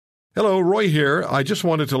Hello, Roy here. I just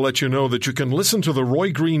wanted to let you know that you can listen to The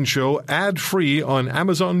Roy Green Show ad-free on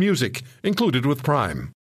Amazon Music, included with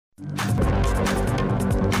Prime.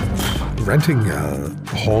 Renting a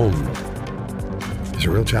home is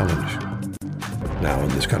a real challenge now in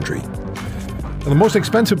this country. And the most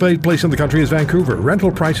expensive place in the country is Vancouver. Rental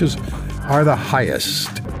prices are the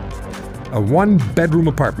highest. A one-bedroom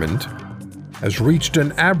apartment has reached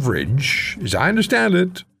an average, as I understand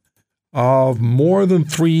it, of more than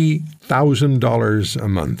 $3,000 a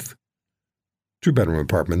month. Two-bedroom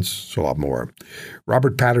apartments, it's a lot more.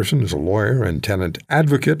 Robert Patterson is a lawyer and tenant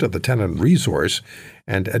advocate at the Tenant Resource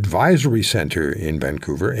and Advisory Centre in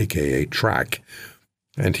Vancouver, a.k.a. TRAC.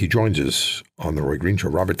 And he joins us on The Roy Green Show.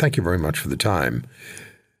 Robert, thank you very much for the time.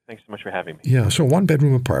 Thanks so much for having me. Yeah, so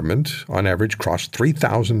one-bedroom apartment, on average, costs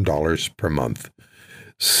 $3,000 per month.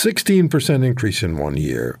 16% increase in 1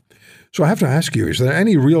 year. So I have to ask you, is there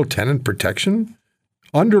any real tenant protection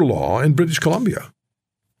under law in British Columbia?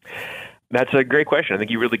 That's a great question. I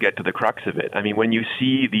think you really get to the crux of it. I mean, when you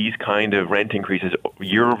see these kind of rent increases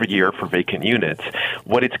year over year for vacant units,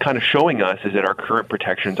 what it's kind of showing us is that our current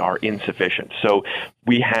protections are insufficient. So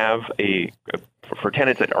we have for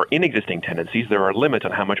tenants that are in existing tenancies, there are limits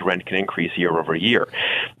on how much rent can increase year over year.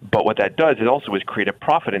 But what that does, it also is create a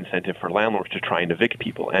profit incentive for landlords to try and evict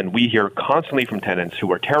people. And we hear constantly from tenants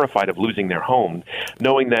who are terrified of losing their home,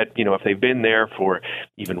 knowing that, if they've been there for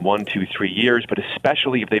even 1, 2, 3 years, but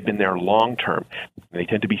especially if they've been there long term, they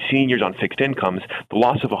tend to be seniors on fixed incomes, the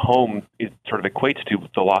loss of a home sort of equates to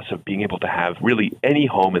the loss of being able to have really any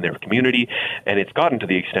home in their community. And it's gotten to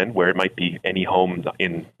the extent where it might be any home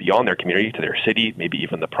beyond their community, to their city, maybe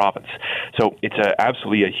even the province. So it's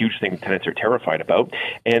absolutely a huge thing tenants are terrified about.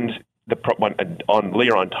 And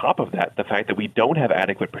layer on top of that, the fact that we don't have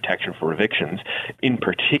adequate protection for evictions, in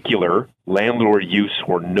particular landlord use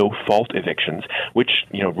or no-fault evictions, which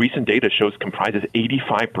recent data shows comprises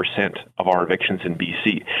 85% of our evictions in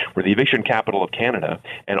BC. We're the eviction capital of Canada,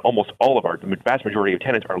 and almost all of the vast majority of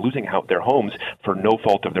tenants are losing out their homes for no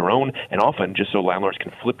fault of their own, and often just so landlords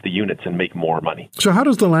can flip the units and make more money. So how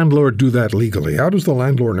does the landlord do that legally? How does the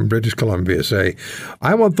landlord in British Columbia say,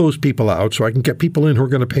 I want those people out so I can get people in who are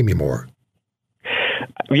going to pay me more?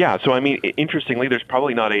 Yeah, so interestingly, there's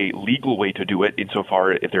probably not a legal way to do it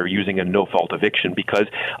insofar if they're using a no-fault eviction, because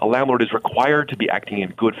a landlord is required to be acting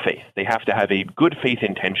in good faith. They have to have a good faith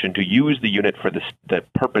intention to use the unit for the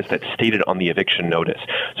purpose that's stated on the eviction notice.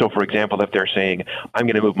 So, for example, if they're saying, I'm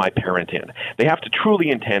going to move my parent in, they have to truly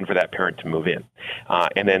intend for that parent to move in.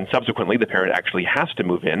 And then subsequently, the parent actually has to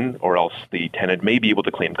move in, or else the tenant may be able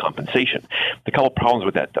to claim compensation. The couple of problems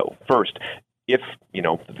with that, though. First, if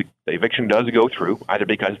the eviction does go through, either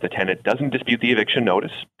because the tenant doesn't dispute the eviction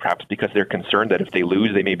notice, perhaps because they're concerned that if they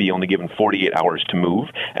lose, they may be only given 48 hours to move,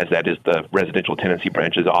 as that is the residential tenancy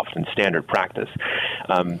branch's often standard practice,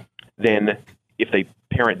 then if the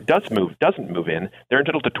parent doesn't move in, they're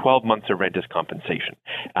entitled to 12 months of rent as compensation.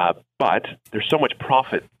 But there's so much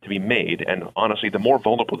profit to be made, and honestly, the more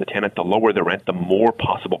vulnerable the tenant, the lower the rent, the more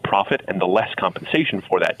possible profit and the less compensation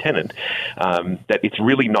for that tenant, that it's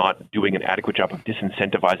really not doing an adequate job of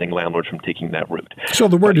disincentivizing landlords from taking that route. So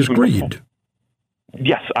the word is greed.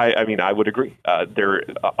 Yes, I would agree.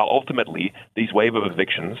 Ultimately, these wave of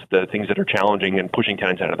evictions, the things that are challenging and pushing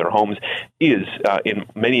tenants out of their homes, is in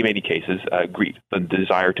many, many cases greed, the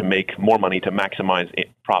desire to make more money to maximize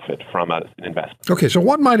profit from an investment. Okay, so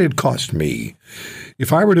what might it cost me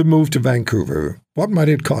if I were to move to Vancouver? What might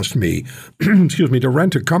it cost me, to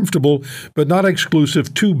rent a comfortable but not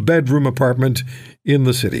exclusive two-bedroom apartment in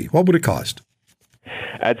the city? What would it cost?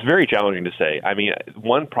 It's very challenging to say.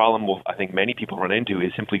 One problem I think many people run into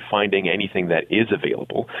is simply finding anything that is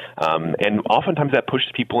available. And oftentimes that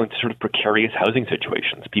pushes people into sort of precarious housing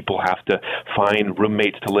situations. People have to find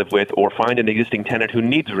roommates to live with or find an existing tenant who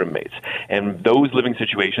needs roommates. And those living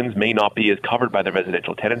situations may not be as covered by the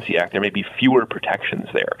Residential Tenancy Act. There may be fewer protections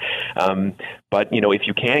there. But, if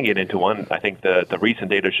you can get into one, I think the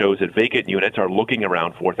recent data shows that vacant units are looking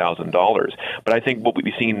around $4,000. But I think what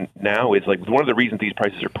we've seen now is one of the reasons these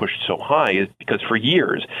prices are pushed so high is because for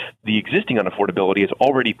years, the existing unaffordability has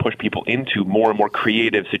already pushed people into more and more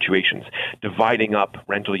creative situations, dividing up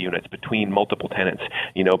rental units between multiple tenants,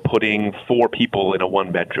 putting 4 people in a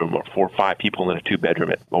 1-bedroom or 4 or 5 people in a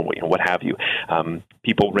 2-bedroom, what have you.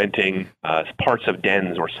 People renting parts of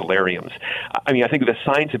dens or solariums. I think the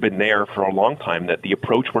signs have been there for a long time that the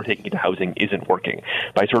approach we're taking to housing isn't working.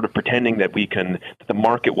 By sort of pretending that the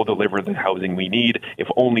market will deliver the housing we need if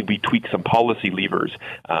only we tweak some policy levers,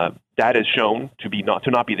 that is shown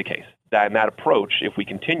to not be the case. that approach, if we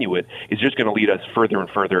continue it, is just going to lead us further and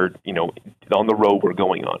further, on the road we're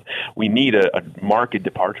going on. We need a market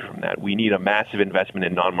departure from that. We need a massive investment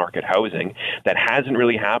in non-market housing that hasn't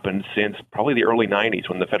really happened since probably the early 90s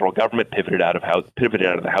when the federal government pivoted out of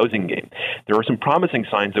the housing game. There are some promising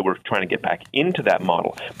signs that we're trying to get back into that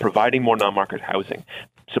model, providing more non-market housing,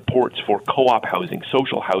 supports for co-op housing,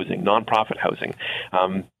 social housing, nonprofit housing.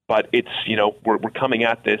 But it's, we're coming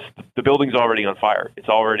at this. The building's already on fire.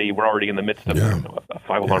 We're already in the midst of a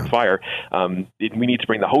five-alarm fire. We need to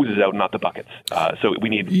bring the hoses out, not the buckets. So we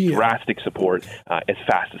need drastic support as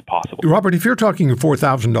fast as possible. Robert, if you're talking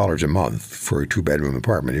 $4,000 a month for a two-bedroom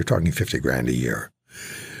apartment, you're talking $50,000 a year.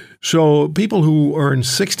 So people who earn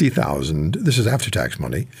 $60,000, this is after-tax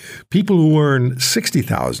money. People who earn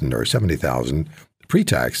 $60,000 or $70,000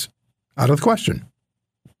 pre-tax, out of the question.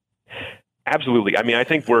 Absolutely. I mean, I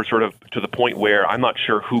think we're sort of to the point where I'm not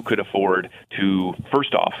sure who could afford to,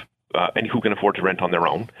 first off, and who can afford to rent on their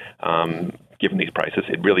own, given these prices.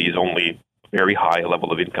 It really is only very high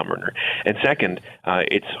level of income earner. And second,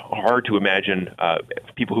 it's hard to imagine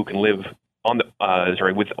people who can live on the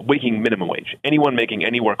with waking minimum wage. Anyone making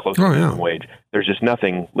anywhere close to minimum wage, there's just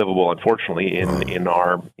nothing livable, unfortunately, in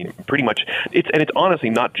our pretty much. It's honestly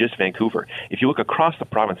not just Vancouver. If you look across the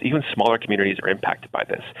province, even smaller communities are impacted by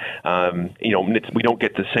this. We don't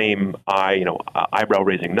get the same eyebrow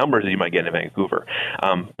raising numbers as you might get in Vancouver,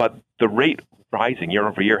 but the rate rising year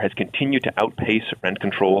over year has continued to outpace rent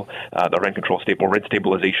control, the rent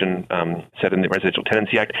stabilization set in the Residential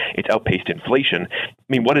Tenancy Act. It's outpaced inflation. I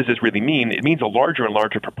mean, what does this really mean? It means a larger and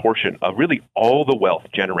larger proportion of really all the wealth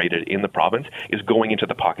generated in the province is going into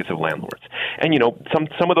the pockets of landlords. And,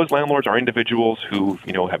 some of those landlords are individuals who,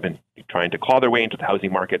 have been trying to claw their way into the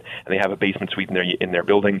housing market, and they have a basement suite in their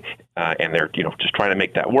building, and they're, just trying to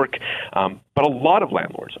make that work. But a lot of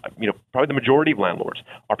landlords, probably the majority of landlords,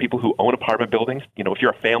 are people who own apartment buildings. If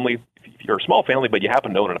you're a family, if you're a small family, but you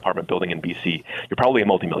happen to own an apartment building in BC, you're probably a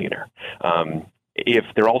multimillionaire. If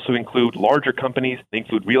they also include larger companies, they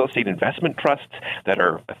include real estate investment trusts that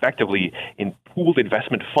are effectively in pooled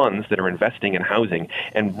investment funds that are investing in housing.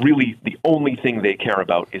 And really, the only thing they care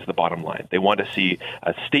about is the bottom line. They want to see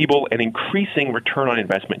a stable and increasing return on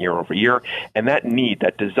investment year over year. And that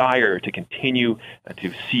desire to continue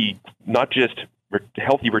to see not just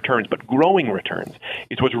healthy returns, but growing returns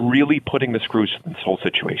is what's really putting the screws in this whole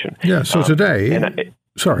situation. Yeah, so today,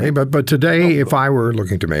 but today, if I were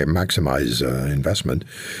looking to maximize investment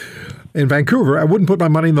in Vancouver, I wouldn't put my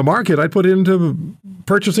money in the market. I'd put it into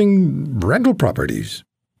purchasing rental properties.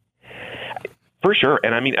 For sure.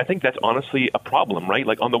 And I think that's honestly a problem, right?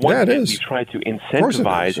 Like on the one hand, we try to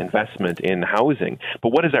incentivize investment in housing. But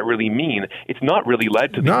what does that really mean? It's not really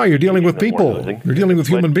led to... No, you're dealing with people. You're dealing with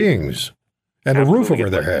human beings. And a roof over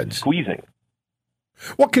their heads. Squeezing.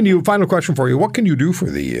 Final question for you. What can you do for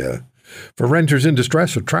for renters in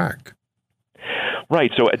distress or track?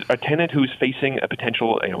 Right. So a tenant who's facing a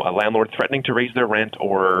potential, a landlord threatening to raise their rent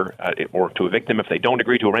or to evict them if they don't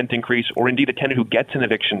agree to a rent increase, or indeed a tenant who gets an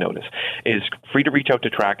eviction notice, is free to reach out to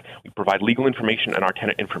TRAC. We provide legal information on our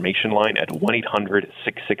tenant information line at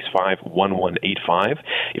 1-800-665-1185.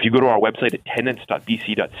 If you go to our website at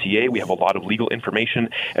tenants.bc.ca, we have a lot of legal information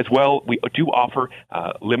as well. We do offer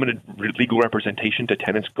limited legal representation to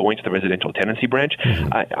tenants going to the residential tenancy branch.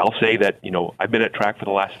 I'll say that, I've been at TRAC for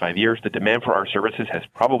the last 5 years. The demand for our services has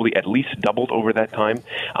probably at least doubled over that time.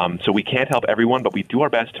 So we can't help everyone, but we do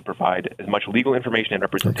our best to provide as much legal information and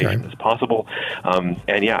representation as possible.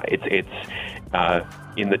 It's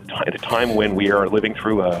at a time when we are living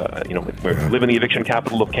through we're living the eviction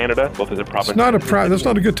capital of Canada, both as a province. That's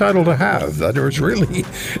not a good title to have. That is really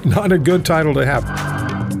not a good title to have.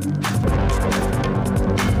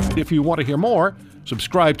 If you want to hear more,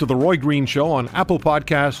 subscribe to The Roy Green Show on Apple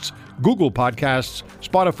Podcasts, Google Podcasts,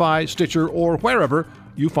 Spotify, Stitcher, or wherever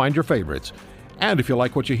you find your favorites. And if you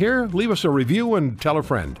like what you hear, leave us a review and tell a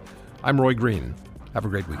friend. I'm Roy Green. Have a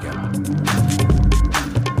great weekend.